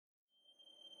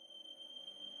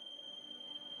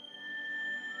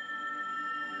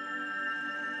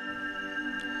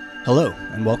Hello,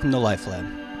 and welcome to Life Lab.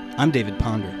 I'm David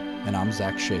Ponder. And I'm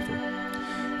Zach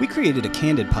Schaefer. We created a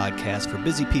candid podcast for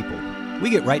busy people.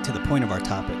 We get right to the point of our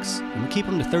topics, and we keep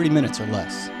them to 30 minutes or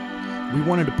less. We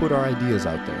wanted to put our ideas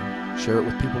out there, share it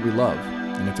with people we love,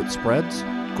 and if it spreads,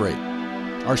 great.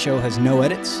 Our show has no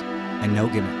edits and no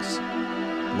gimmicks.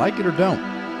 Like it or don't,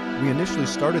 we initially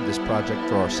started this project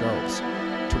for ourselves,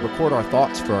 to record our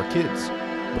thoughts for our kids,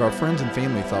 but our friends and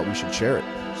family thought we should share it,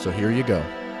 so here you go.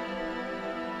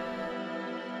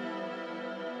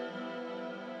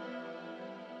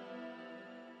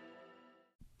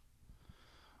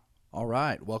 All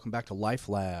right, welcome back to Life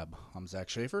Lab. I'm Zach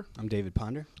Schaefer. I'm David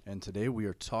Ponder. And today we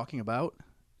are talking about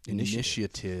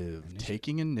initiative.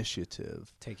 Taking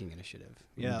initiative. Taking initiative.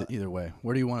 Yeah. Either way.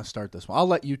 Where do you want to start this one? I'll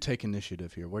let you take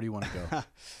initiative here. Where do you want to go?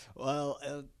 Well,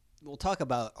 we'll talk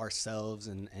about ourselves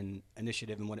and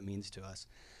initiative and what it means to us.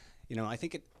 You know, I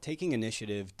think taking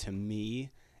initiative to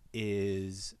me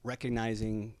is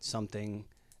recognizing something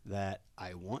that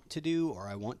I want to do or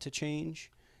I want to change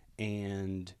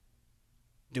and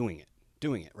doing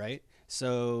it, right?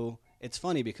 So it's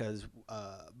funny because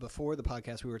before the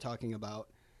podcast, we were talking about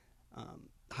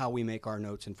how we make our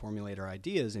notes and formulate our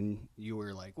ideas, and you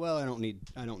were like, "Well,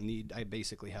 I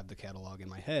basically have the catalog in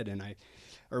my head, and I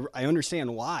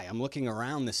understand why. I'm looking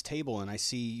around this table and I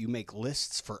see you make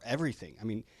lists for everything. I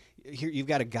mean, here you've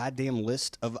got a goddamn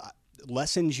list of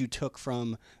lessons you took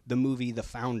from the movie The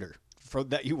Founder."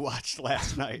 That you watched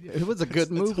last night. It was a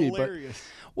good movie, hilarious.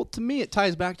 Well, to me, it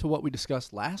ties back to what we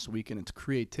discussed last week, and it's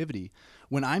creativity.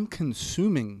 When I'm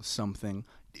consuming something,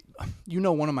 you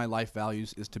know, one of my life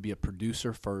values is to be a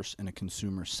producer first and a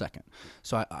consumer second.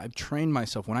 So I've trained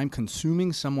myself when I'm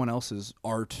consuming someone else's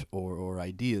art or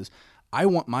ideas, I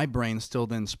want my brain still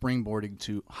then springboarding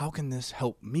to how can this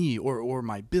help me or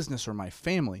my business or my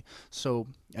family. So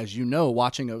as you know,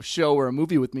 watching a show or a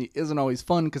movie with me isn't always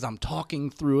fun because I'm talking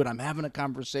through it. I'm having a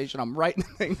conversation. I'm writing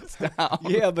things down.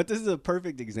 Yeah, but this is a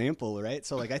perfect example, right?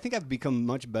 So I think I've become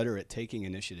much better at taking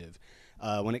initiative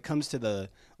when it comes to the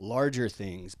larger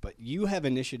things, but you have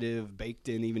initiative baked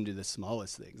in even to the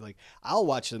smallest things. Like I'll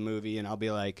watch the movie and I'll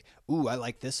be like, ooh, I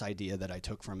like this idea that I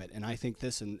took from it. And I think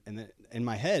this, and in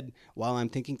my head, while I'm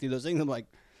thinking through those things, I'm like,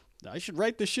 I should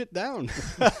write this shit down.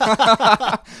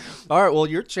 All right, well,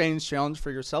 your challenge for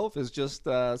yourself is just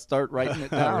start writing it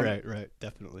down. Right,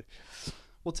 definitely.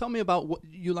 Well, tell me about what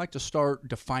you like to start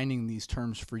defining these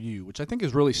terms for you, which I think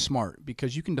is really smart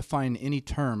because you can define any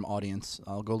term, audience.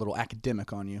 I'll go a little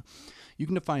academic on you. You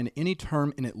can define any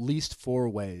term in at least 4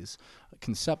 ways: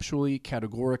 conceptually,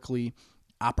 categorically,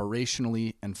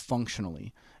 operationally, and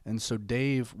functionally. And so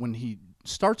Dave, when he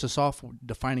starts us off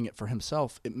defining it for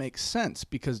himself, it makes sense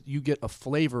because you get a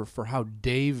flavor for how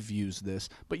Dave views this,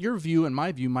 but your view and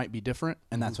my view might be different,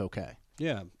 and that's okay.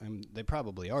 Yeah, they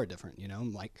probably are different, you know.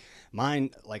 Like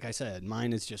mine, like I said,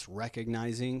 mine is just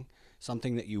recognizing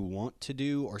something that you want to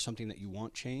do or something that you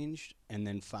want changed and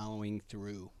then following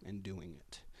through and doing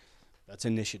it. That's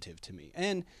initiative to me.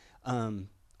 And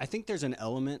I think there's an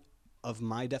element of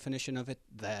my definition of it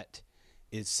that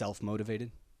is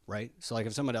self-motivated, right? So like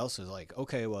if someone else is like,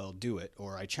 okay, well, do it,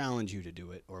 or I challenge you to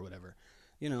do it or whatever,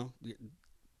 you know,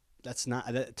 that's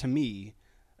not, that, to me,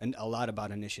 and a lot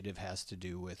about initiative has to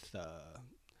do with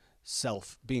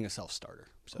being a self-starter.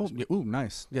 Ooh,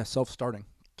 nice. Yeah, self-starting.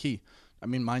 Key. I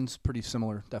mean, mine's pretty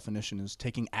similar definition is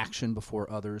taking action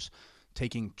before others,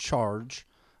 taking charge,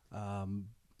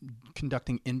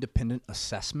 conducting independent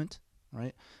assessment,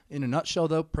 right? In a nutshell,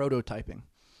 though, prototyping.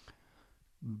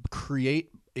 Create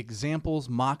examples,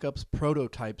 mock-ups,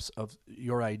 prototypes of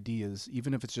your ideas,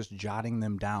 even if it's just jotting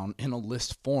them down in a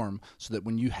list form so that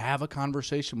when you have a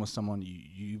conversation with someone,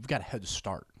 you've got a head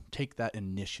start. Take that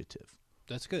initiative.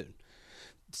 That's good.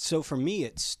 So for me,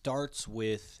 it starts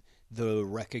with the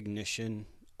recognition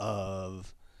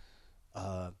of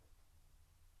the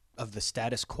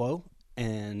status quo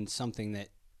and something that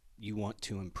you want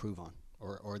to improve on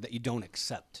or that you don't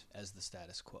accept as the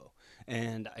status quo.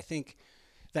 And I think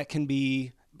that can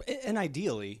be, and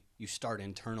ideally, you start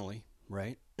internally,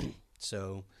 right?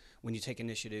 So when you take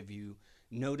initiative, you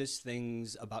notice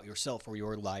things about yourself or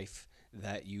your life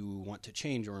that you want to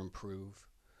change or improve,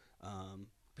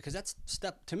 because that's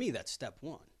step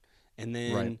 1. And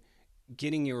then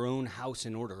getting your own house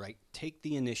in order, right? Take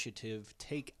the initiative,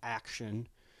 take action,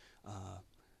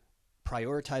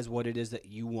 prioritize what it is that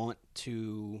you want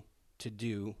to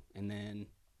do, and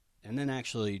then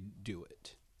actually do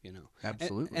it. You know,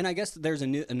 absolutely. And I guess there's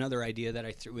another idea that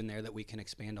I threw in there that we can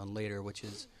expand on later, which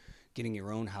is getting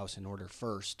your own house in order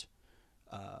first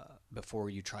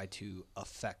before you try to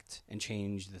affect and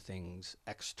change the things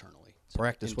externally.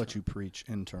 Practice what you preach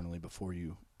internally before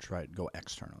you right? Go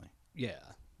externally. Yeah.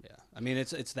 Yeah. I mean,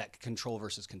 it's that control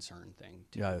versus concern thing.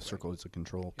 Too, Yeah, the right? circle is a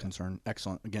control, concern.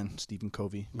 Excellent. Again, Stephen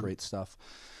Covey, great stuff.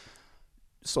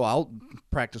 So I'll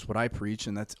practice what I preach,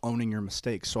 and that's owning your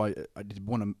mistakes. So I did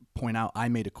want to point out I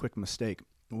made a quick mistake.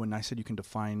 When I said you can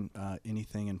define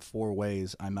anything in 4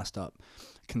 ways, I messed up.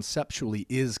 Conceptually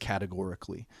is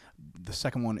categorically. The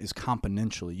second one is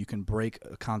componentially. You can break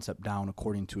a concept down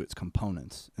according to its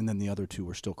components, and then the other 2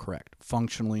 were still correct.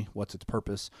 Functionally, what's its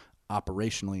purpose?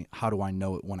 Operationally, how do I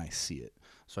know it when I see it?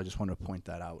 So I just wanted to point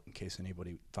that out in case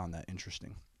anybody found that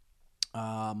interesting.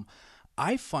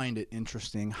 I find it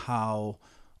interesting how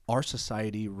our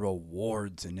society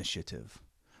rewards initiative.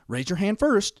 Raise your hand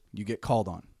first, you get called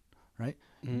on, right?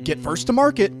 Get first to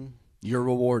market, you're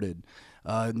rewarded.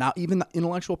 Not even the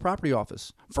intellectual property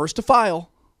office. First to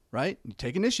file, right? You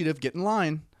take initiative, get in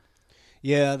line.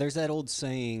 Yeah, there's that old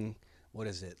saying, what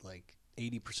is it, like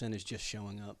 80% is just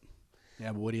showing up.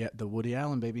 Yeah, the Woody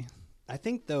Allen, baby. I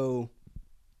think, though,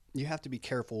 you have to be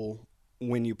careful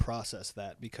when you process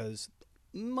that, because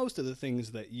most of the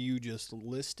things that you just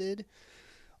listed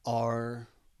are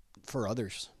for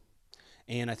others.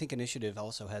 And I think initiative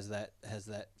also has that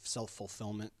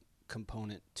self-fulfillment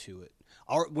component to it.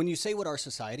 When you say what our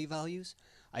society values,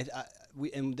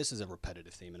 and this is a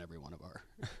repetitive theme in every one of our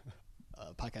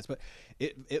podcasts, but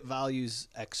it values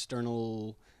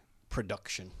external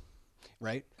production,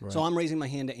 right? So I'm raising my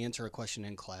hand to answer a question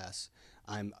in class.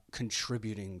 I'm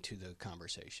contributing to the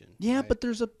conversation. Yeah, right? but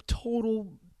there's a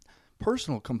total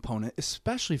personal component,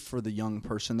 especially for the young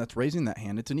person that's raising that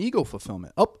hand. It's an ego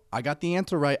fulfillment. Oh, I got the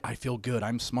answer right. I feel good.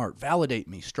 I'm smart. Validate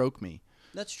me. Stroke me.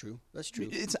 That's true. That's true.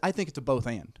 I think it's a both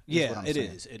and. Yeah, it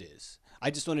is. It is.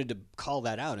 I just wanted to call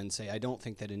that out and say I don't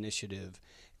think that initiative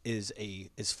is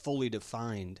fully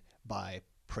defined by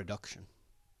production.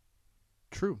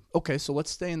 True. Okay, so let's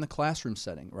stay in the classroom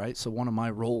setting, right? So one of my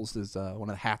roles is one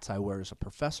of the hats I wear as a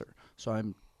professor. So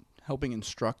I'm helping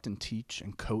instruct and teach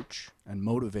and coach and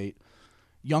motivate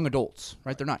young adults,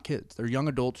 right? They're not kids. They're young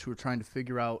adults who are trying to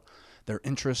figure out their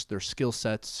interests, their skill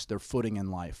sets, their footing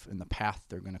in life, and the path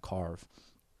they're going to carve.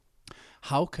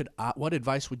 What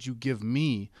advice would you give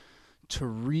me to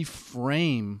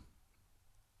reframe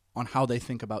on how they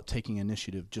think about taking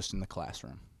initiative just in the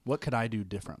classroom? What could I do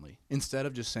differently? Instead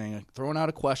of just saying, throwing out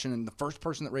a question, and the first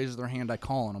person that raises their hand, I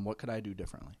call on them, what could I do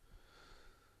differently?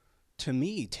 To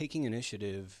me, taking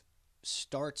initiative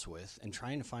starts with and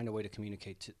trying to find a way to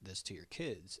communicate this to your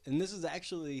kids. And this is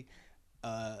actually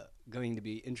going to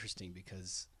be interesting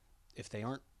because if they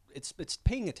aren't, it's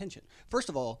paying attention. First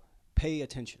of all, pay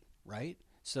attention, right?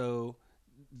 So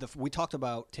we talked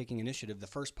about taking initiative. The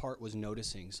first part was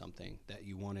noticing something that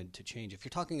you wanted to change. If you're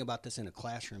talking about this in a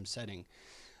classroom setting,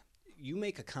 you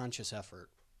make a conscious effort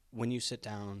when you sit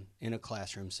down in a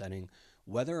classroom setting,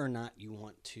 whether or not you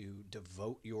want to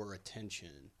devote your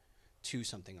attention to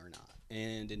something or not.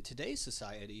 And in today's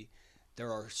society,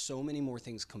 there are so many more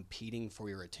things competing for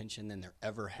your attention than there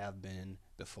ever have been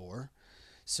before.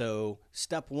 So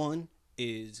step 1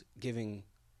 is giving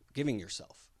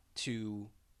yourself to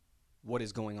what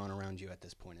is going on around you at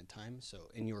this point in time.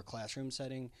 So in your classroom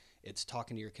setting, it's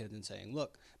talking to your kids and saying,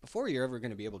 look, before you're ever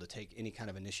going to be able to take any kind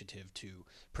of initiative to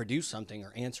produce something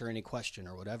or answer any question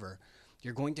or whatever,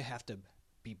 you're going to have to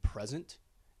be present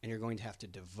and you're going to have to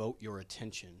devote your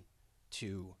attention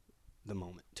to the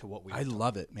moment, to what we I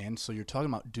love it, man. So you're talking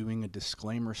about doing a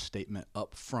disclaimer statement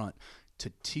up front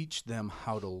to teach them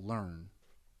how to learn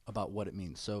about what it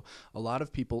means. So a lot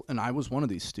of people, and I was one of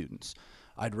these students,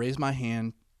 I'd raise my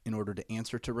hand in order to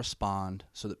answer, to respond,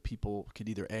 so that people could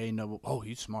either A, know, oh,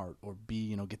 he's smart, or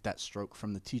B, get that stroke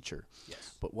from the teacher.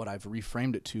 Yes. But what I've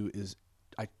reframed it to is,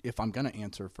 if I'm going to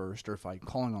answer first, or if I'm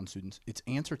calling on students, it's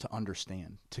answer to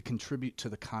understand, to contribute to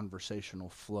the conversational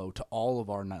flow, to all of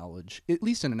our knowledge, at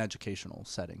least in an educational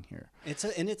setting here. It's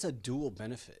a dual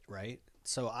benefit, right?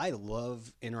 So I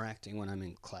love interacting when I'm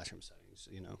in classroom settings.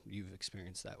 You've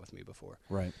experienced that with me before.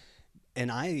 Right.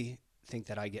 And I think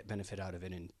that I get benefit out of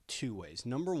it in 2 ways.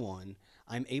 Number 1,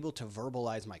 I'm able to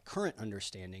verbalize my current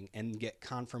understanding and get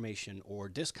confirmation or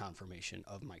disconfirmation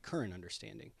of my current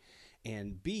understanding.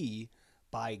 And B,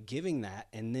 by giving that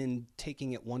and then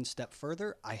taking it one step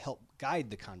further, I help guide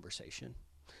the conversation.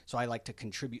 So I like to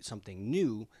contribute something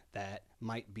new that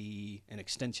might be an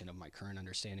extension of my current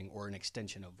understanding or an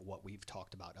extension of what we've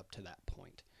talked about up to that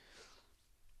point.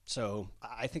 So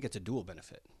I think it's a dual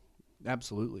benefit.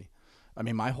 Absolutely. I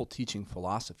mean, my whole teaching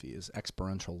philosophy is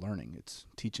experiential learning. It's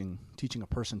teaching a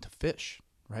person to fish,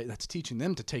 right? That's teaching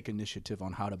them to take initiative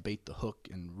on how to bait the hook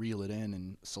and reel it in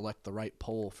and select the right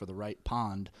pole for the right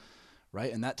pond,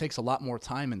 right? And that takes a lot more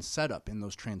time and setup in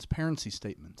those transparency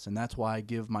statements. And that's why I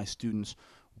give my students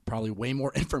probably way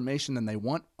more information than they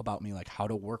want about me, like how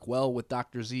to work well with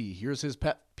Dr. Z. Here's his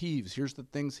pet peeves. Here's the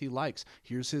things he likes.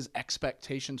 Here's his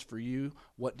expectations for you.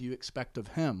 What do you expect of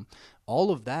him?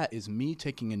 All of that is me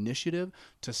taking initiative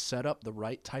to set up the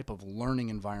right type of learning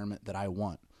environment that I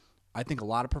want. I think a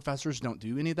lot of professors don't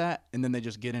do any of that, and then they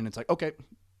just get in and it's like, okay,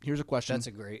 here's a question. That's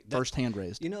a great first hand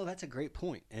raised. That's a great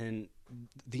point. And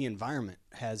the environment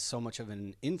has so much of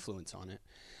an influence on it.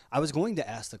 I was going to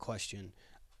ask the question,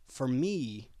 for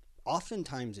me,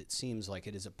 oftentimes it seems like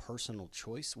it is a personal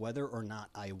choice whether or not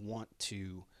I want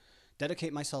to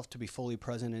dedicate myself to be fully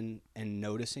present and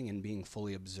noticing and being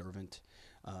fully observant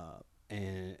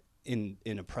and in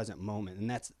a present moment. And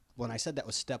that's when I said that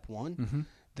was step one. Mm-hmm.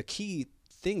 The key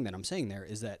thing that I'm saying there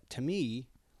is that to me,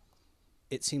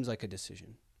 it seems like a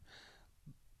decision.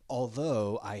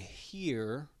 Although I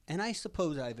hear, and I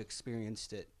suppose I've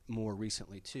experienced it more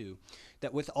recently too,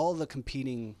 that with all the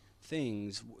competing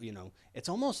things, it's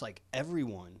almost like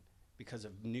everyone, because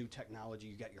of new technology,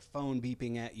 you got your phone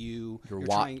beeping at you, your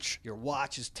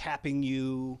watch is tapping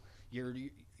you.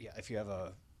 If you have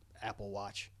a Apple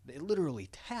Watch, it literally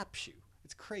taps you.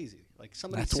 It's crazy. Like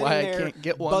somebody's That's sitting why there I can't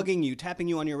get one. bugging you, tapping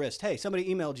you on your wrist. Hey,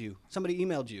 somebody emailed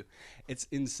you. It's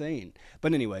insane.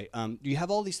 But anyway, you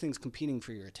have all these things competing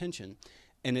for your attention,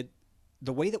 and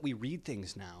the way that we read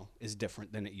things now is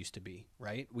different than it used to be,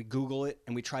 right? We Google it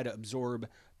and we try to absorb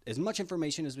as much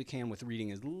information as we can with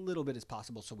reading as little bit as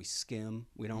possible, so we skim.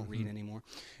 We don't read anymore.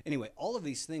 Anyway, all of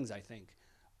these things, I think,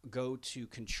 go to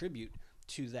contribute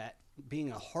to that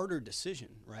being a harder decision,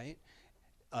 right?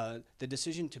 The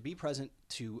decision to be present,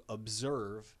 to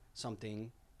observe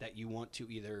something that you want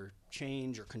to either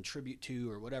change or contribute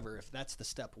to or whatever, if that's the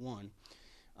step one.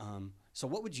 So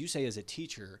what would you say as a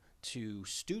teacher to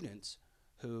students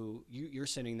who you're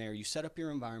sitting there, you set up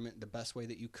your environment the best way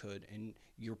that you could, and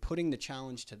you're putting the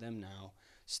challenge to them now.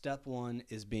 Step one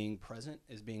is being present,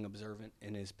 is being observant,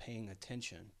 and is paying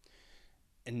attention.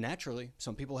 And naturally,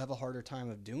 some people have a harder time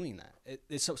of doing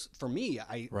that. So for me,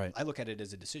 I look at it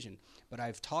as a decision. But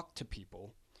I've talked to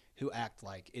people who act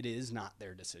like it is not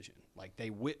their decision. Like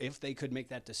if they could make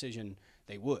that decision,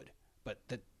 they would. But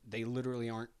that they literally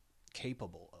aren't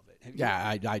capable of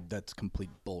it. That's complete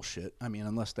bullshit. I mean,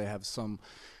 unless they have some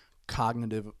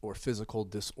cognitive or physical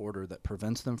disorder that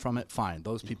prevents them from it, fine.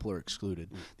 Those people are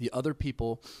excluded. The other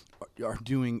people are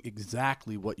doing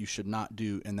exactly what you should not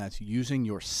do, and that's using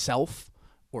yourself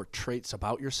or traits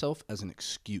about yourself as an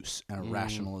excuse and a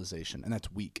rationalization, and that's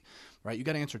weak, right? You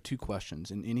got to answer two questions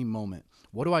in any moment.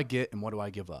 What do I get and what do I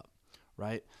give up,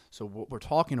 right? So what we're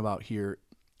talking about here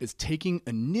is taking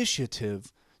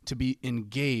initiative to be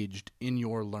engaged in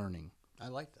your learning. I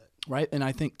like that. Right? And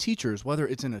I think teachers, whether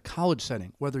it's in a college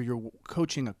setting, whether you're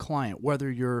coaching a client,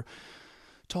 whether you're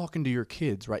talking to your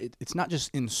kids, right? It's not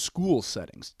just in school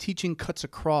settings. Teaching cuts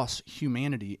across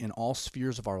humanity in all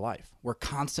spheres of our life. We're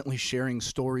constantly sharing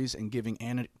stories and giving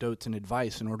anecdotes and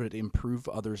advice in order to improve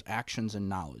others' actions and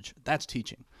knowledge. That's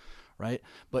teaching, right?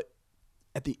 But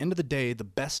at the end of the day, the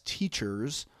best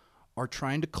teachers are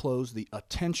trying to close the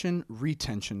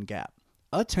attention-retention gap.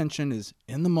 Attention is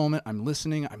in the moment, I'm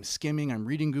listening, I'm skimming, I'm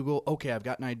reading Google, okay, I've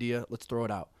got an idea, let's throw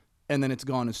it out. And then it's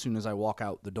gone as soon as I walk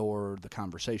out the door or the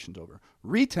conversation's over.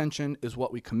 Retention is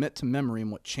what we commit to memory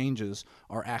and what changes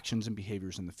our actions and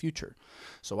behaviors in the future.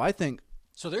 So I think...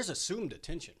 So there's assumed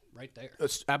attention right there.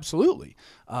 Absolutely.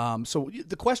 So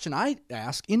the question I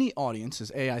ask any audience is,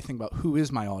 I think about who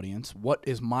is my audience, what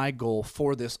is my goal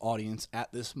for this audience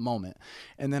at this moment,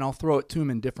 and then I'll throw it to them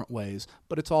in different ways,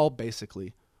 but it's all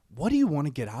basically, what do you want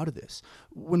to get out of this?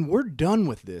 When we're done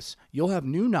with this, you'll have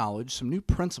new knowledge, some new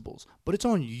principles, but it's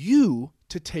on you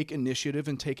to take initiative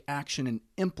and take action and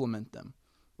implement them,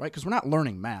 right? Because we're not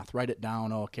learning math, write it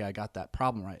down, okay, I got that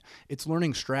problem right. It's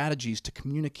learning strategies to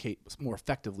communicate more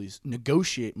effectively,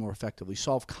 negotiate more effectively,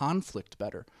 solve conflict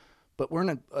better. But we're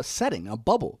in a setting, a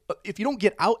bubble. If you don't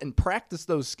get out and practice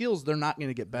those skills, they're not going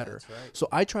to get better. That's right. So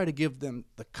I try to give them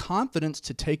the confidence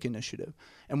to take initiative.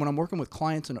 And when I'm working with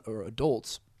clients or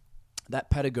adults, that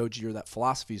pedagogy or that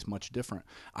philosophy is much different.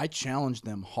 I challenge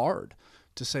them hard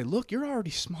to say, look, you're already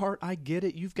smart. I get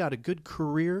it. You've got a good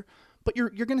career, but you're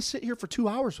going to sit here for 2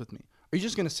 hours with me. Are you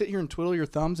just going to sit here and twiddle your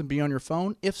thumbs and be on your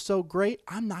phone? If so, great.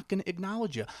 I'm not going to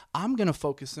acknowledge you. I'm going to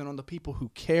focus in on the people who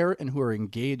care and who are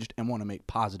engaged and want to make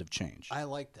positive change. I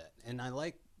like that. And I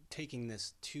like taking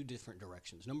this two different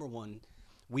directions. Number one,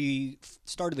 we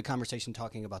started the conversation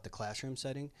talking about the classroom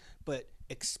setting, but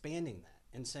expanding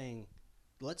that and saying,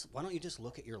 why don't you just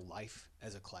look at your life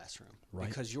as a classroom? Right.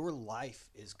 Because your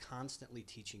life is constantly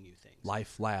teaching you things.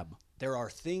 Life lab. There are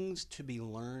things to be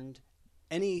learned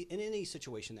in any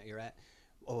situation that you're at.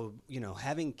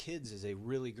 having kids is a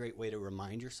really great way to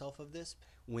remind yourself of this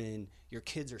when your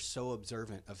kids are so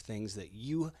observant of things that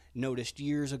you noticed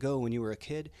years ago when you were a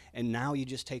kid, and now you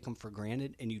just take them for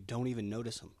granted and you don't even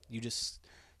notice them. You just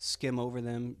skim over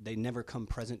them. They never come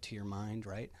present to your mind,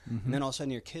 right? Mm-hmm. And then all of a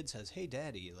sudden your kid says, "Hey,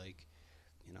 Daddy, like,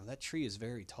 that tree is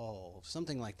very tall,"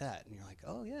 something like that. And you're like,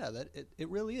 "Oh, yeah, it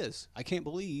really is. I can't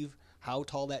believe how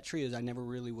tall that tree is. I never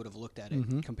really would have looked at it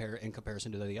in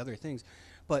comparison to the other things."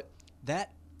 But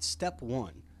that step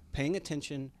one, paying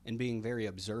attention and being very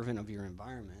observant of your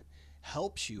environment,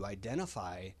 helps you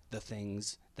identify the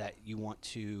things that you want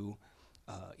to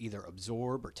either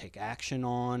absorb or take action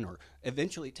on, or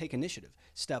eventually take initiative.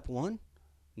 Step one,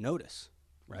 notice,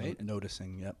 right?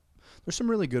 Noticing, yep. There's some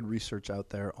really good research out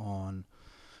there on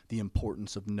the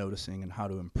importance of noticing and how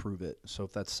to improve it. So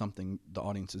if that's something the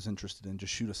audience is interested in,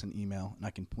 just shoot us an email and I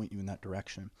can point you in that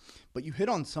direction. But you hit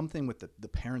on something with the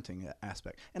parenting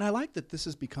aspect. And I like that this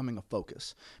is becoming a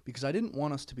focus, because I didn't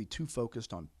want us to be too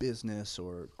focused on business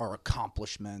or our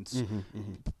accomplishments.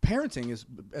 Parenting is,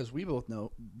 as we both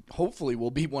know, hopefully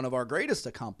will be one of our greatest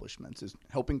accomplishments, is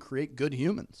helping create good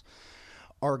humans.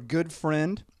 Our good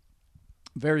friend,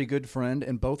 very good friend,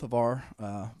 and both of our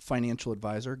financial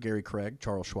advisor, Gary Craig,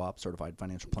 Charles Schwab, certified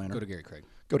financial planner. Go to Gary Craig.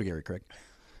 Go to Gary Craig,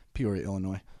 Peoria,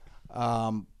 Illinois.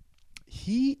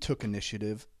 He took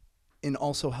initiative in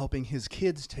also helping his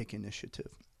kids take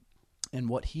initiative. And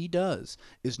what he does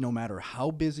is, no matter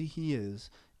how busy he is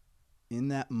in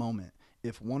that moment,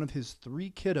 if one of his 3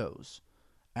 kiddos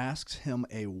asks him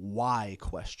a why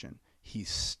question, he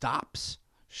stops,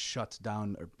 shuts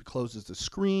down or closes the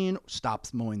screen,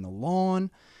 stops mowing the lawn,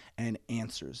 and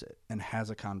answers it and has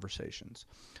a conversations.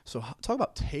 So talk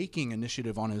about taking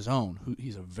initiative on his own.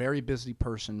 He's a very busy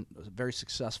person, a very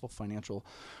successful financial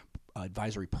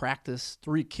advisory practice,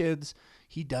 3 kids.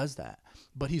 He does that.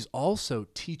 But he's also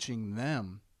teaching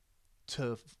them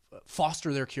to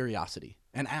foster their curiosity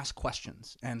and ask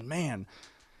questions. And man,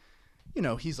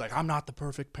 he's like, I'm not the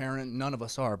perfect parent. None of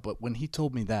us are. But when he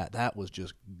told me that was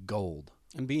just gold.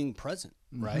 And being present,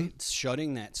 right?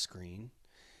 Shutting that screen,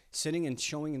 sitting and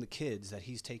showing the kids that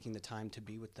he's taking the time to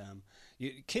be with them.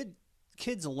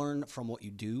 Kids learn from what you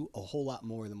do a whole lot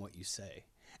more than what you say.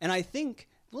 And I think,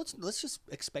 let's just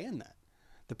expand that.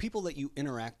 The people that you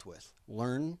interact with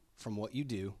learn from what you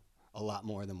do a lot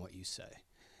more than what you say.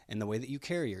 And the way that you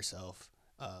carry yourself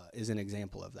is an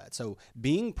example of that. So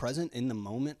being present in the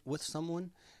moment with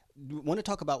someone, we want to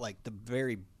talk about like the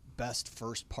very best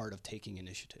first part of taking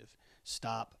initiative.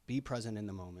 Stop, be present in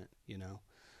the moment,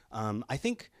 I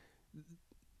think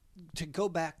to go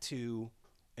back to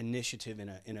initiative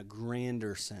in a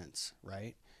grander sense,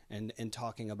 right? And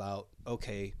talking about,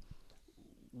 okay,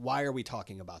 why are we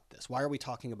talking about this? Why are we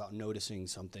talking about noticing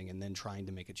something and then trying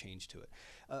to make a change to it?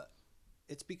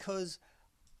 It's because,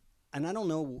 and I don't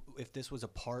know if this was a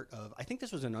part of, I think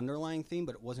this was an underlying theme,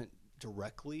 but it wasn't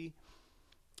directly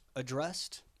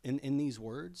addressed in these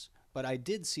words. But I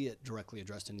did see it directly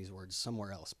addressed in these words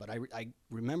somewhere else. But I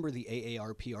remember the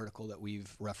AARP article that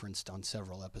we've referenced on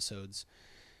several episodes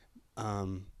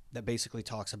that basically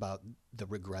talks about the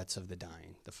regrets of the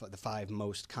dying, the 5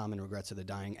 most common regrets of the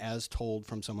dying as told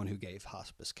from someone who gave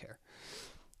hospice care.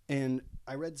 And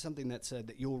I read something that said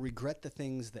that you'll regret the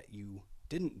things that you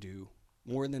didn't do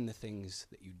more than the things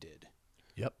that you did.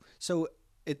 Yep. So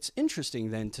it's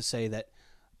interesting then to say that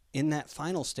in that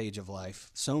final stage of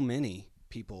life, so many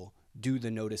people do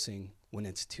the noticing when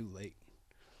it's too late.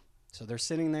 So they're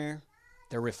sitting there,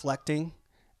 they're reflecting,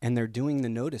 and they're doing the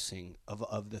noticing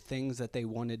of the things that they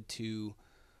wanted to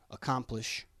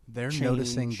accomplish. They're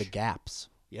noticing the gaps,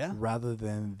 yeah, rather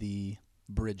than the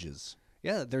bridges.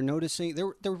 Yeah, they're noticing,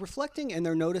 they're reflecting, and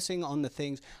they're noticing on the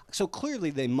things. So clearly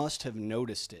they must have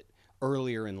noticed it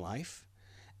earlier in life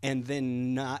and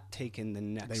then not taken the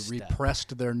next step. They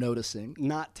repressed their noticing.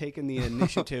 Not taken the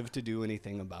initiative to do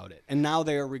anything about it. And now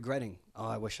they are regretting, oh,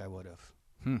 I wish I would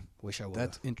have. Wish I would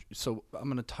have. So I'm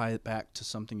going to tie it back to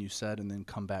something you said and then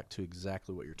come back to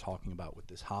exactly what you're talking about with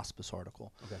this hospice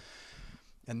article. Okay.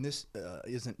 And this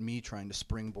isn't me trying to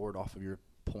springboard off of your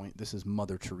point. This is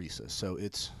Mother Teresa. So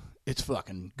it's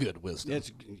fucking good wisdom.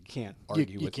 You can't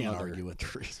argue you with can't Mother argue with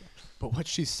Teresa. But what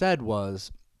she said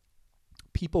was,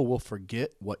 people will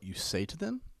forget what you say to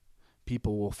them.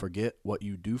 People will forget what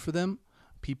you do for them.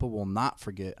 People will not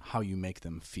forget how you make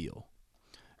them feel.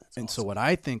 That's awesome. So what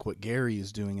I think what Gary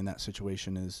is doing in that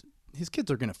situation is his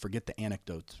kids are going to forget the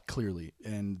anecdotes clearly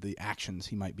and the actions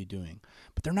he might be doing.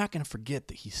 But they're not going to forget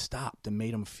that he stopped and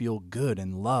made them feel good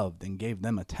and loved and gave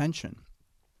them attention.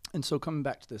 And so coming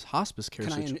back to this hospice care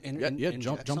situation.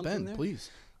 Jump in, please.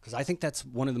 Because I think that's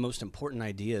one of the most important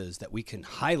ideas that we can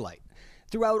highlight.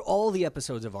 throughout all the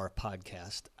episodes of our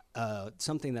podcast,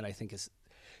 something that I think is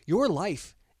your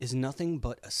life is nothing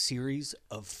but a series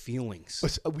of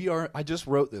feelings. I just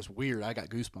wrote this. Weird. I got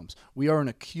goosebumps. We are an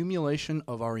accumulation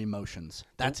of our emotions.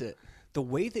 That's it. The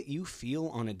way that you feel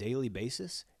on a daily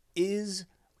basis is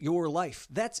your life.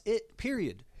 That's it,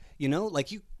 period. You know,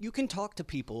 like you can talk to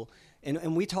people,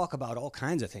 and we talk about all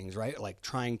kinds of things, right? Like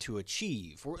trying to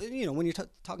achieve, or, you know, when you're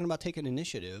talking about taking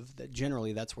initiative, that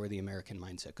generally that's where the American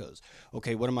mindset goes.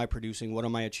 Okay, what am I producing? What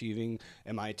am I achieving?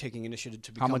 Am I taking initiative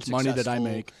to become How much successful? money did I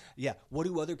make? Yeah. What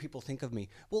do other people think of me?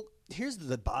 Well, here's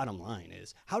the bottom line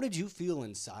is, how did you feel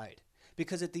inside?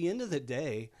 Because at the end of the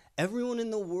day, everyone in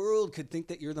the world could think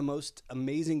that you're the most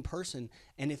amazing person.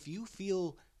 And if you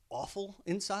feel awful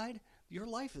inside, your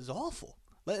life is awful.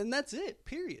 And that's it,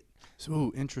 period.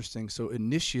 So interesting. So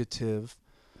initiative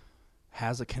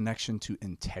has a connection to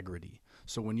integrity.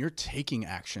 So when you're taking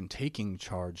action, taking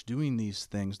charge, doing these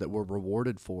things that we're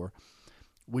rewarded for,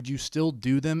 would you still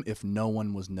do them if no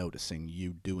one was noticing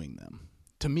you doing them?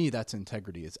 To me, that's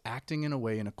integrity. It's acting in a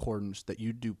way in accordance that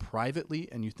you do privately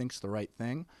and you think's the right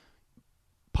thing,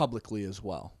 publicly as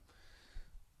well.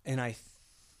 And I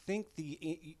think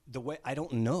the way, I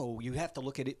don't know, you have to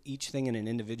look at each thing in an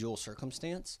individual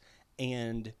circumstance,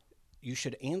 and you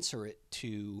should answer it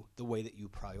to the way that you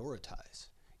prioritize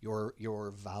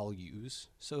your values,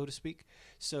 so to speak.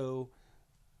 So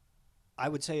I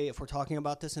would say, if we're talking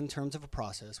about this in terms of a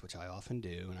process, which I often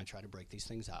do, and I try to break these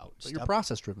things out. But you're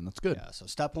process driven. That's good. Yeah. So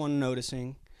step one,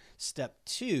 noticing. Step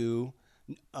two,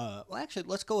 well, actually,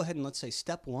 let's go ahead and let's say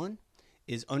step one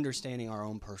is understanding our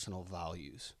own personal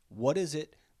values. What is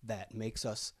it that makes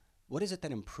us, what is it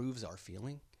that improves our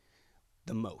feeling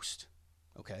the most?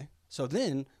 Okay. So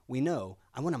then we know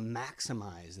I want to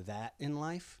maximize that in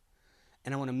life,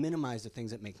 and I want to minimize the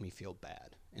things that make me feel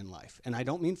bad in life. And I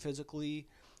don't mean physically.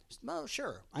 Well,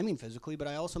 sure, I mean physically, but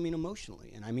I also mean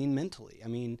emotionally, and I mean mentally. I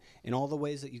mean in all the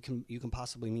ways that you can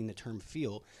possibly mean the term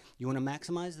feel. You want to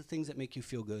maximize the things that make you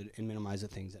feel good and minimize the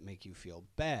things that make you feel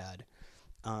bad.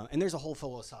 And there's a whole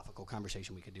philosophical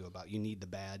conversation we could do about you need the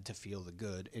bad to feel the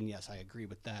good. And yes, I agree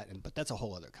with that. But that's a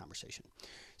whole other conversation.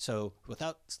 So with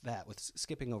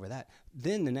skipping over that,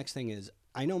 then the next thing is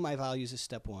I know my values is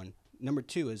step one. Number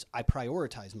two is I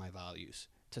prioritize my values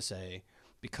to say,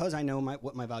 because I know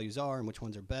what my values are and which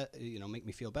ones are make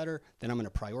me feel better, then I'm going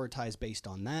to prioritize based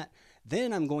on that.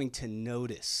 Then I'm going to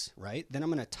notice, right? Then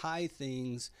I'm going to tie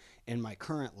things in my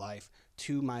current life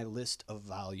to my list of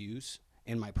values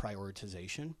and my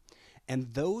prioritization.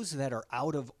 And those that are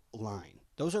out of line,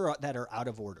 that are out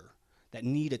of order, that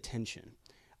need attention,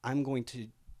 I'm going to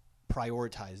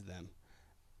prioritize them.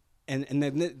 And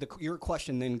then your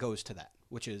question then goes to that,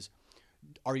 which is,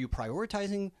 are you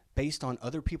prioritizing based on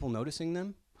other people noticing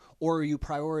them, or are you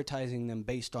prioritizing them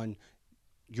based on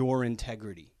your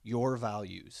integrity, your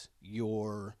values,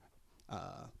 your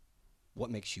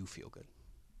what makes you feel good?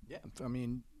 Yeah, I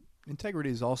mean, integrity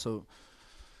is also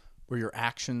where your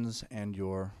actions and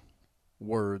your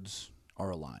words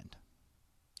are aligned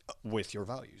with your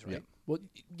values, right? Yeah. Well,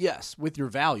 yes, with your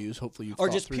values. Hopefully, you or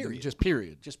just period. Just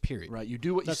period. Just period. Right. You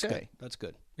do what you say. Good. That's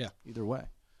good. Yeah. Either way.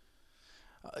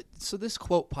 So this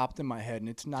quote popped in my head, and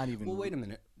it's not even. Well, wait a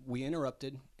minute. We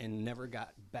interrupted and never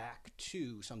got back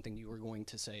to something you were going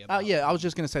to say about. Yeah, I was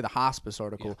just going to say the hospice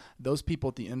article. Yeah. Those people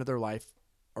at the end of their life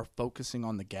are focusing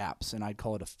on the gaps, and I'd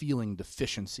call it a feeling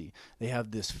deficiency. They have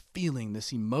this feeling,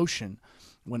 this emotion.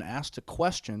 When asked a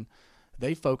question,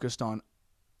 they focused on,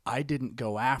 I didn't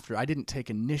take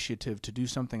initiative to do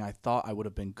something I thought I would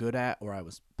have been good at, or I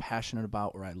was passionate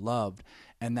about, or I loved,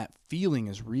 and that feeling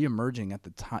is reemerging at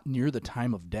the near the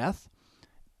time of death.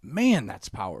 Man, that's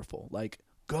powerful. Like,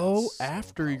 go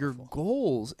after your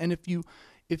goals, and if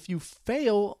you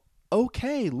fail,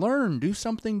 okay, learn, do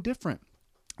something different.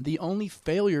 The only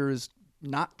failure is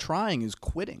not trying, is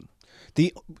quitting.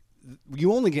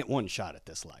 You only get one shot at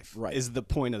this life, right? Is the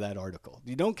point of that article.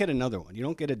 You don't get another one. You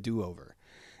don't get a do-over.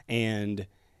 And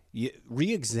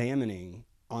re-examining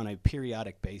on a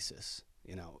periodic basis,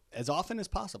 as often as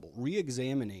possible,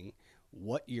 re-examining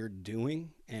what you're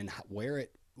doing and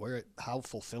how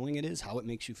fulfilling it is, how it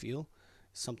makes you feel,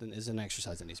 is an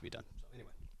exercise that needs to be done. So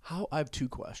anyway, I have two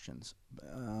questions.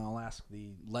 I'll ask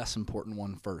the less important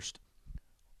one first.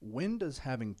 When does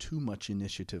having too much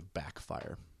initiative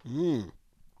backfire?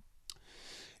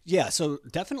 Yeah, so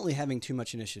definitely having too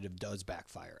much initiative does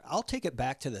backfire. I'll take it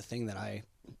back to the thing that I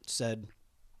said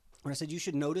when I said you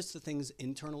should notice the things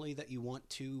internally that you want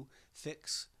to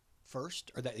fix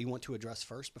first, or that you want to address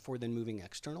first before then moving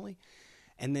externally,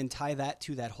 and then tie that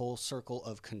to that whole circle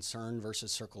of concern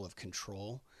versus circle of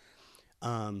control.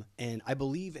 And I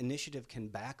believe initiative can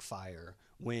backfire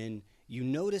when you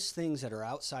notice things that are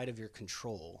outside of your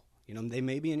control. You know, they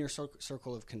may be in your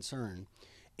circle of concern,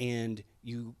 and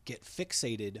you get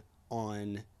fixated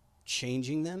on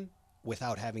changing them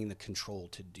without having the control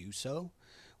to do so,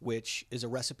 which is a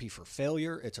recipe for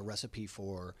failure. It's a recipe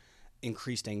for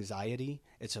increased anxiety.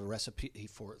 It's a recipe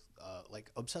for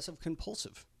like obsessive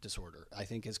compulsive disorder, I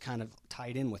think, is kind of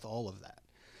tied in with all of that.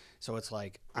 So it's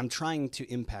like, I'm trying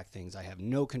to impact things I have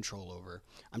no control over.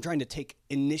 I'm trying to take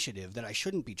initiative that I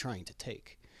shouldn't be trying to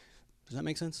take. Does that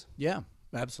make sense? Yeah,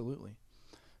 absolutely.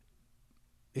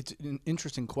 It's an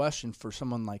interesting question for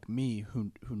someone like me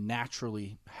who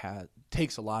naturally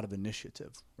takes a lot of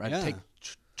initiative, right? Yeah. Take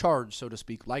charge, so to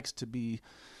speak, likes to be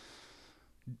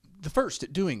the first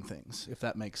at doing things, if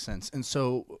that makes sense. And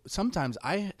so sometimes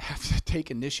I have to take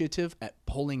initiative at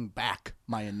pulling back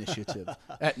my initiative,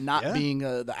 at not being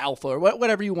the alpha or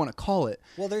whatever you want to call it.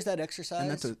 Well, there's that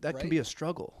exercise. And that can be a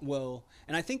struggle. Well,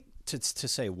 and I think to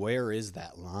say, where is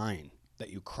that line that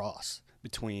you cross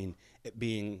between it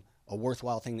being a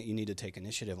worthwhile thing that you need to take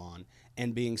initiative on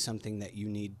and being something that you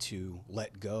need to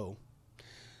let go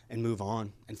and move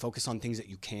on and focus on things that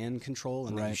you can control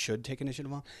and that you should take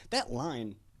initiative on? That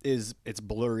line it's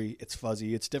blurry, it's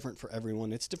fuzzy, it's different for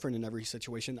everyone, it's different in every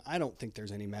situation. I don't think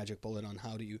there's any magic bullet on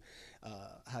how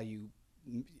you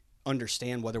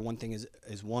understand whether one thing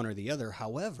is one or the other.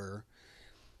 However,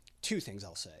 two things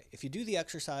I'll say. If you do the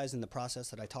exercise and the process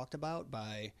that I talked about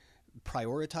by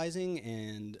prioritizing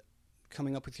and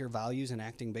coming up with your values and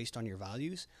acting based on your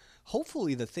values,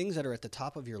 hopefully the things that are at the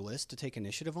top of your list to take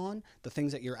initiative on, the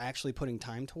things that you're actually putting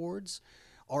time towards,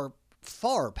 are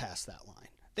far past that line.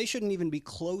 They shouldn't even be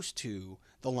close to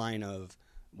the line of,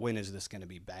 when is this going to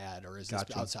be bad, or is this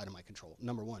outside of my control?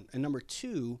 Number one. And number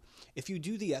two, if you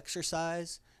do the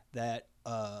exercise that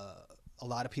a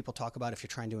lot of people talk about, if you're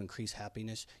trying to increase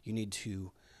happiness, you need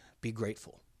to be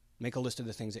grateful. Make a list of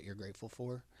the things that you're grateful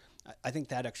for. I think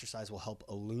that exercise will help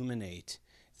illuminate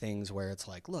things where it's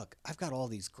like, look, I've got all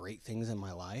these great things in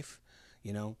my life.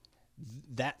 You know,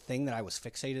 that thing that I was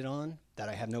fixated on, that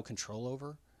I have no control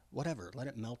over, whatever, let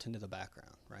it melt into the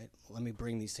background, right? Let me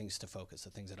bring these things to focus, the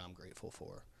things that I'm grateful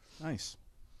for. Nice.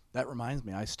 That reminds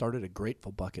me, I started a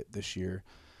Grateful Bucket this year,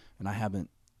 and I haven't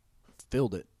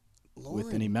filled it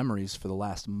with any memories for the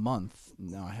last month.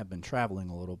 Now, I have been traveling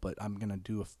a little, but I'm going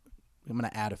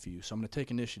to add a few. So I'm going to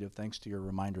take initiative, thanks to your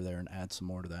reminder there, and add some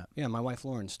more to that. Yeah, my wife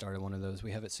Lauren started one of those.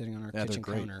 We have it sitting on our kitchen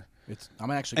counter.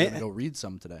 I'm actually going to go read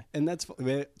some today. And that's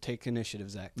take initiative,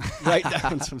 Zach. Write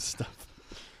down some stuff.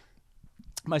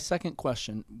 My second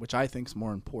question, which I think is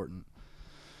more important,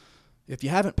 if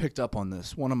you haven't picked up on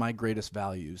this, one of my greatest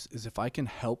values is if I can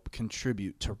help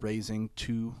contribute to raising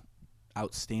two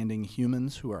outstanding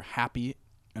humans who are happy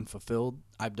and fulfilled,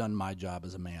 I've done my job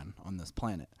as a man on this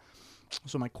planet.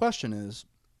 So my question is,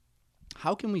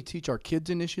 how can we teach our kids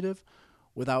initiative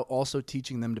without also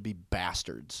teaching them to be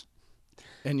bastards?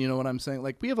 And you know what I'm saying?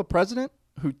 Like, we have a president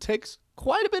who takes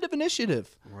quite a bit of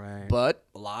initiative, right? But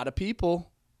a lot of people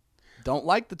don't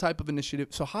like the type of initiative.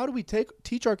 So how do we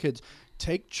teach our kids,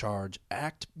 take charge,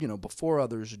 act, before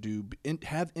others do,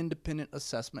 have independent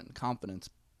assessment and confidence?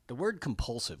 The word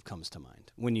compulsive comes to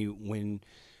mind when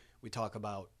we talk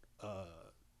about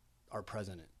our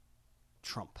president,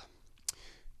 Trump.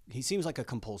 He seems like a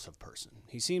compulsive person.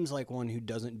 He seems like one who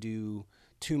doesn't do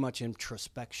too much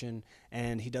introspection,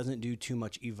 and he doesn't do too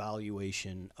much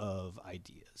evaluation of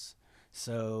ideas.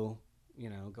 So,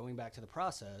 going back to the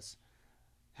process,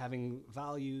 having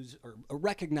values or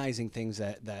recognizing things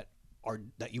that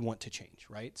you want to change,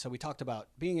 right? So we talked about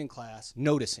being in class,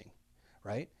 noticing,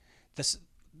 right? There's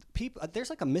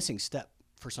like a missing step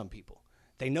for some people.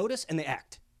 They notice and they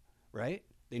act, right?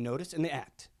 They notice and they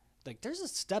act. Like, there's a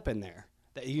step in there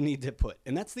that you need to put,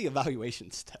 and that's the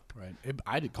evaluation step. Right.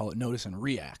 I'd call it notice and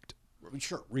react.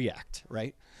 Sure, react,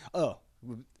 right? Oh,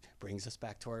 brings us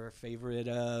back to our favorite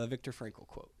Viktor Frankl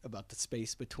quote about the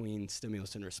space between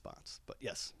stimulus and response. But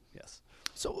yes.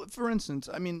 So, for instance,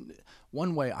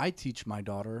 one way I teach my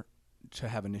daughter to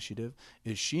have initiative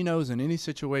is she knows in any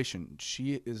situation,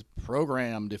 she is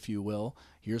programmed, if you will.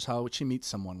 Here's how she meets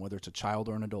someone, whether it's a child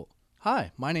or an adult.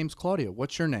 Hi, my name's Claudia.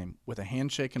 What's your name? With a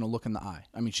handshake and a look in the eye.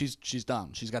 She's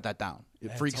done. She's got that down.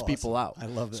 It freaks people out. I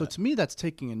love that. So to me, that's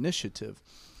taking initiative.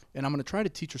 And I'm going to try to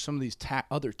teach her some of these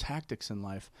other tactics in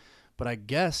life. But I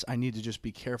guess I need to just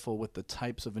be careful with the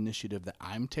types of initiative that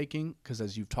I'm taking, because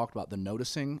as you've talked about the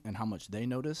noticing and how much they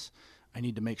notice, I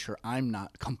need to make sure I'm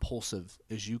not compulsive,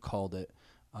 as you called it,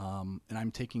 and I'm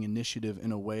taking initiative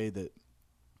in a way that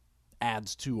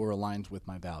adds to or aligns with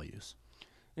my values.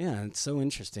 Yeah, it's so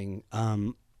interesting.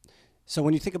 So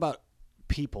when you think about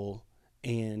people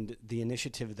and the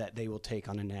initiative that they will take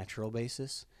on a natural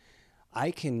basis,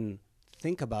 I can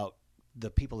think about the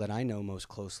people that I know most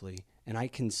closely, and I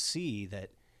can see that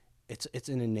it's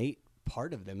an innate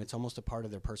part of them. It's almost a part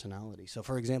of their personality. So,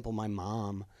 for example, my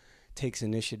mom takes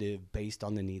initiative based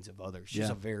on the needs of others. She's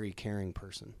Yeah. a very caring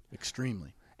person.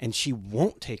 Extremely. And she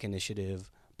won't take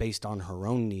initiative based on her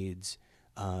own needs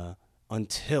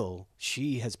until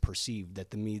she has perceived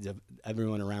that the needs of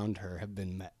everyone around her have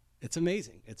been met. It's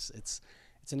amazing. It's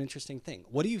an interesting thing.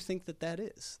 What do you think that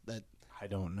is? That I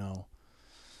don't know.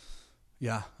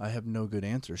 Yeah, I have no good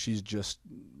answer. She's just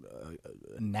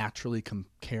a naturally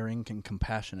caring and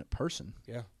compassionate person.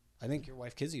 yeah, I think your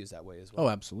wife Kizzy is that way as well. Oh,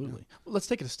 absolutely. Well, let's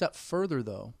take it a step further,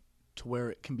 though, to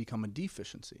where it can become a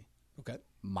deficiency. Okay.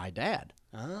 My dad.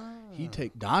 Ah. He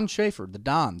take Don Schaefer,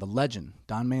 the legend,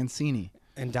 Don Mancini.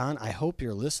 And Don, I hope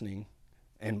you're listening,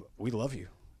 and we love you.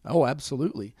 Oh,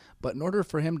 absolutely. But in order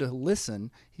for him to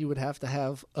listen, he would have to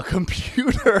have a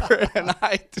computer and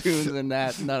iTunes,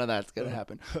 and none of that's going to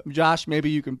happen. Josh,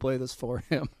 maybe you can play this for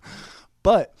him.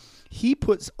 But he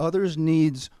puts others'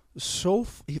 needs so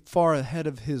far ahead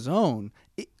of his own,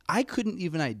 I couldn't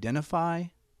even identify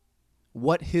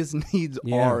what his needs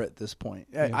are at this point.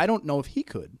 I don't know if he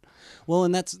could. Well,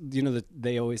 and that's,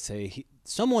 they always say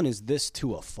someone is this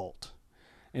to a fault.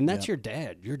 And that's your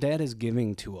dad. Your dad is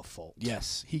giving to a fault.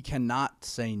 Yes, he cannot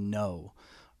say no.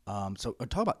 So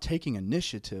talk about taking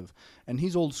initiative. And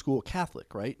he's old school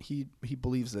Catholic, right? He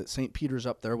believes that St. Peter's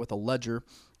up there with a ledger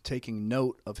taking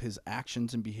note of his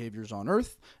actions and behaviors on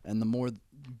earth. And the more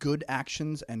good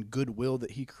actions and goodwill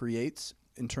that he creates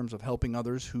in terms of helping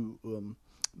others who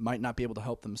might not be able to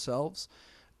help themselves,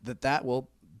 that will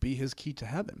be his key to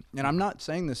heaven. And I'm not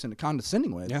saying this in a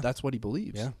condescending way. Yeah. That's what he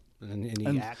believes. Yeah. And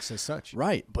he acts as such.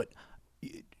 Right. But,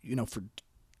 for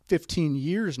 15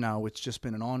 years now, it's just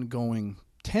been an ongoing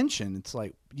tension. It's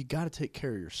like, you got to take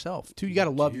care of yourself, too. You got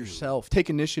to love yourself. Take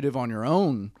initiative on your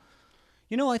own.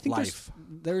 I think Life.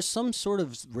 there's some sort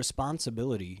of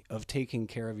responsibility of taking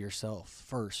care of yourself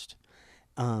first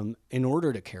in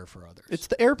order to care for others. It's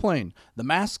the airplane. The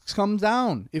mask comes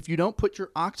down. If you don't put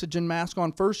your oxygen mask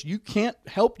on first, you can't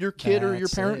help your kid or your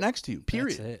parent next to you,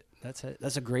 period. That's it.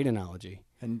 That's a great analogy.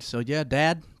 And so,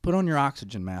 Dad, put on your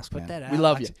oxygen mask, man. That we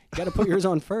love you. You got to put yours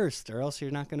on first, or else you're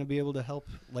not going to be able to help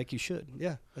like you should.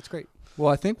 Yeah, that's great.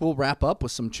 Well, I think we'll wrap up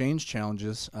with some change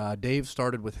challenges. Dave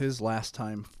started with his last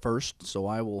time first, so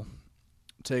I will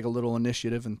take a little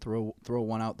initiative and throw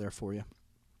one out there for you.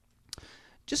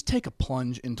 Just take a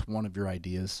plunge into one of your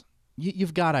ideas.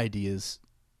 You've got ideas.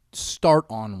 Start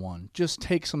on one. Just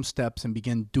take some steps and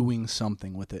begin doing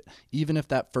something with it, even if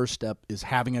that first step is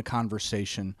having a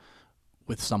conversation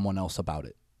with someone else about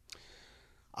it.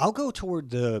 I'll go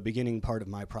toward the beginning part of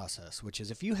my process, which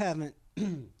is if you haven't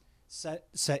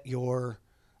set your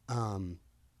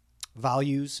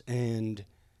values and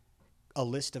a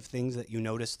list of things that you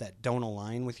notice that don't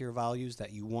align with your values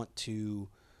that you want to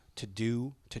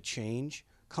change,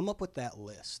 come up with that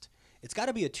list. It's got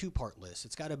to be a two-part list.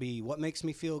 It's got to be what makes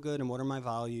me feel good and what are my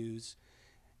values,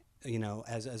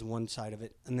 as one side of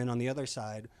it. And then on the other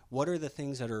side, what are the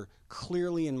things that are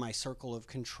clearly in my circle of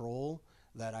control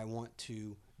that I want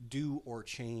to do or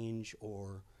change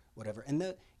or whatever. And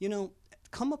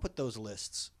come up with those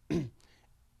lists.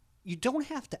 You don't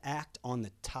have to act on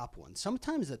the top one.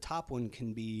 Sometimes the top one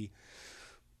can be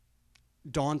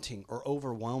daunting or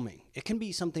overwhelming. It can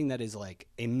be something that is like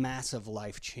a massive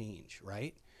life change,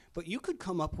 right? But you could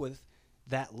come up with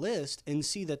that list and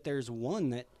see that there's one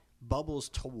that bubbles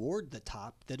toward the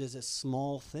top that is a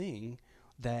small thing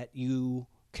that you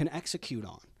can execute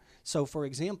on. So, for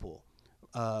example,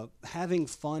 having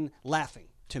fun, laughing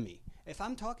to me. If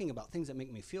I'm talking about things that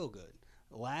make me feel good,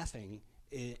 laughing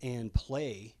and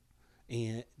play,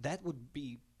 and that would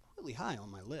be really high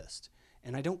on my list,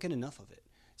 and I don't get enough of it.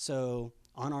 So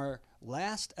on our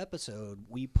last episode,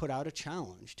 we put out a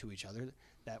challenge to each other.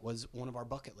 That was one of our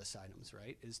bucket list items,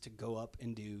 right, is to go up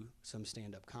and do some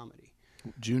stand-up comedy.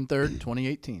 June 3rd,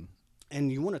 2018.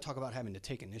 And you want to talk about having to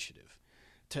take initiative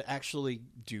to actually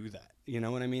do that. You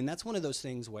know what I mean? That's one of those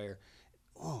things where,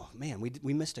 oh, man,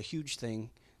 we missed a huge thing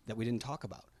that we didn't talk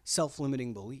about,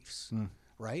 self-limiting beliefs,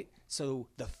 right? So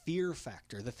the fear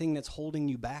factor, the thing that's holding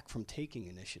you back from taking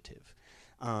initiative.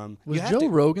 Was Joe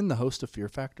Rogan the host of Fear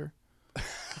Factor?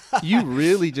 You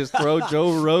really just throw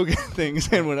Joe Rogan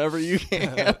things in whenever you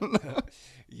can.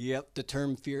 Yep,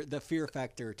 the fear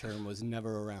factor term was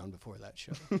never around before that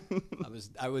show.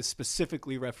 I was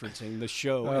specifically referencing the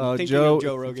show and thinking of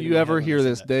Joe Rogan. If you ever hear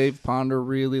this, Dave Ponder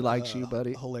really likes you,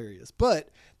 buddy. Hilarious. But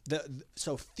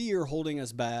so fear holding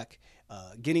us back,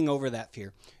 getting over that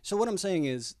fear. So what I'm saying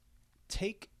is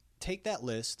take that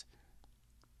list,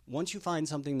 once you find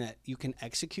something that you can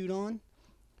execute on,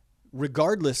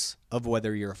 regardless of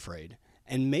whether you're afraid,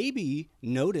 and maybe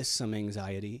notice some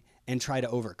anxiety and try to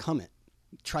overcome it,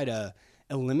 try to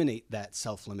eliminate that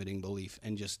self-limiting belief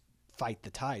and just fight the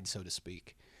tide, so to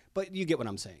speak. But you get what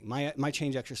I'm saying. My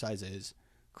change exercise is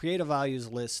create a values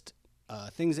list,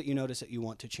 things that you notice that you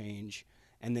want to change,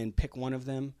 and then pick one of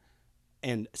them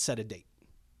and set a date.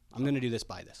 I'm going to do this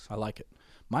by this. I like it.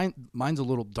 Mine's a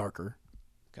little darker.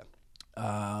 Okay.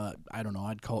 I don't know.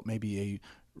 I'd call it maybe a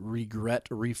regret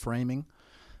reframing.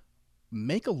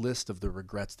 Make a list of the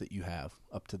regrets that you have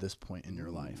up to this point in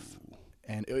your life.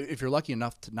 And if you're lucky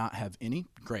enough to not have any,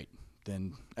 great.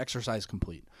 Then exercise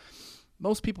complete.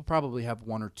 Most people probably have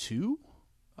one or two.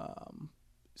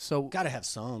 So Got to have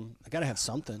some. I got to have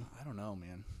something. I don't know,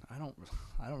 man. I don't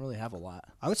really have a lot.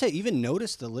 I would say even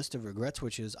notice the list of regrets,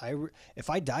 which is if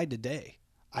I died today,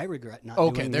 I regret not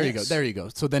Okay, doing there this. you go. There you go.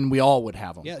 So then we all would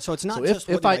have them. Yeah, so it's not So just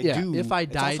what did I do. If I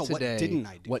it's died also today,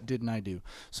 what didn't I do?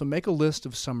 So make a list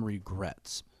of some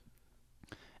regrets.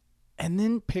 And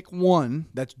then pick one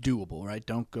that's doable, right?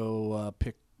 Don't go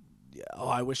pick,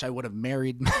 I wish I would have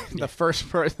married the first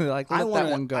person. Like, let that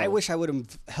one go. I wish I would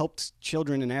have helped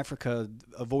children in Africa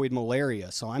avoid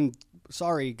malaria. So I'm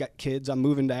sorry, kids, I'm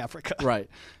moving to Africa. Right.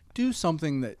 Do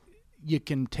something that you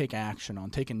can take action on,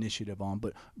 take initiative on.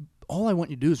 But all I want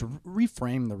you to do is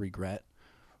reframe the regret,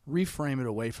 reframe it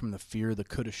away from the fear, the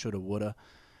coulda, shoulda, woulda,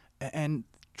 and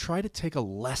try to take a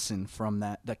lesson from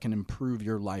that can improve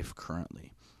your life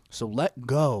currently. So let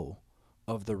go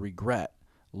of the regret.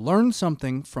 Learn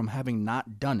something from having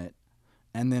not done it,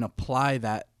 and then apply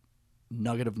that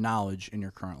nugget of knowledge in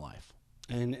your current life.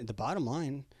 And the bottom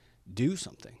line, do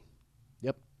something.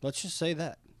 Yep. Let's just say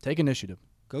that. Take initiative.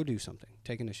 Go do something.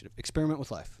 Take initiative. Experiment with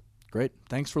life. Great.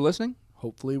 Thanks for listening.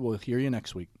 Hopefully we'll hear you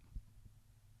next week.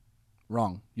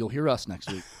 Wrong. You'll hear us next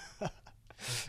week.